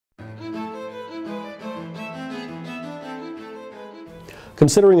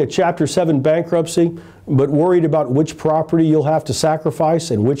Considering a Chapter 7 bankruptcy, but worried about which property you'll have to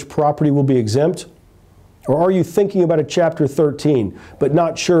sacrifice and which property will be exempt? Or are you thinking about a Chapter 13, but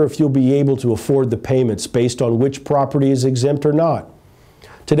not sure if you'll be able to afford the payments based on which property is exempt or not?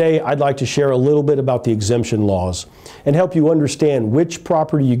 Today, I'd like to share a little bit about the exemption laws and help you understand which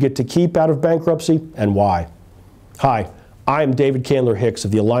property you get to keep out of bankruptcy and why. Hi, I'm David Candler Hicks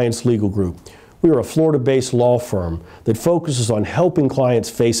of the Alliance Legal Group. We are a Florida-based law firm that focuses on helping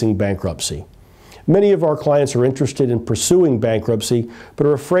clients facing bankruptcy. Many of our clients are interested in pursuing bankruptcy, but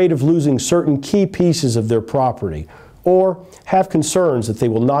are afraid of losing certain key pieces of their property, or have concerns that they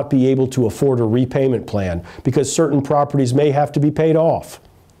will not be able to afford a repayment plan because certain properties may have to be paid off.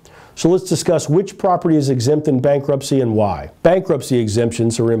 So let's discuss which property is exempt in bankruptcy and why. Bankruptcy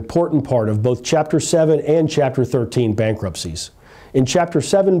exemptions are an important part of both Chapter 7 and Chapter 13 bankruptcies. In Chapter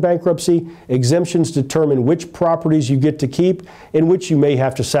 7 bankruptcy, exemptions determine which properties you get to keep and which you may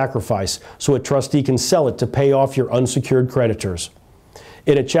have to sacrifice so a trustee can sell it to pay off your unsecured creditors.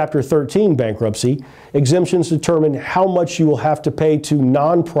 In a Chapter 13 bankruptcy, exemptions determine how much you will have to pay to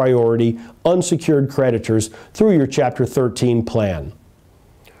non-priority unsecured creditors through your Chapter 13 plan.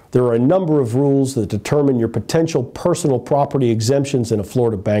 There are a number of rules that determine your potential personal property exemptions in a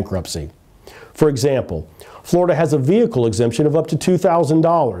Florida bankruptcy. For example, Florida has a vehicle exemption of up to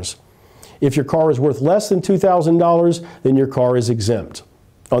 $2,000. If your car is worth less than $2,000, then your car is exempt.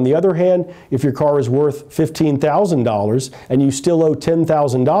 On the other hand, if your car is worth $15,000 and you still owe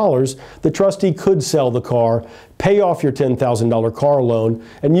 $10,000, the trustee could sell the car, pay off your $10,000 car loan,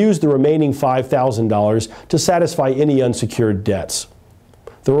 and use the remaining $5,000 to satisfy any unsecured debts.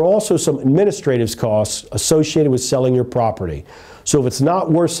 There are also some administrative costs associated with selling your property. So if it's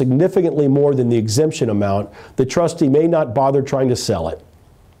not worth significantly more than the exemption amount, the trustee may not bother trying to sell it.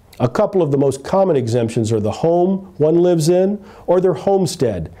 A couple of the most common exemptions are the home one lives in, or their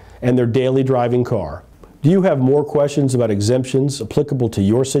homestead, and their daily driving car. Do you have more questions about exemptions applicable to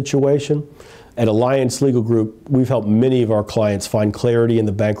your situation? At Alliance Legal Group, we've helped many of our clients find clarity in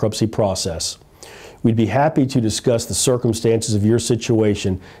the bankruptcy process. We'd be happy to discuss the circumstances of your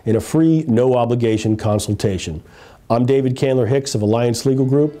situation in a free, no-obligation consultation. I'm David Candler Hicks of Alliance Legal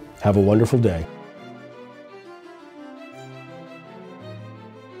Group. Have a wonderful day.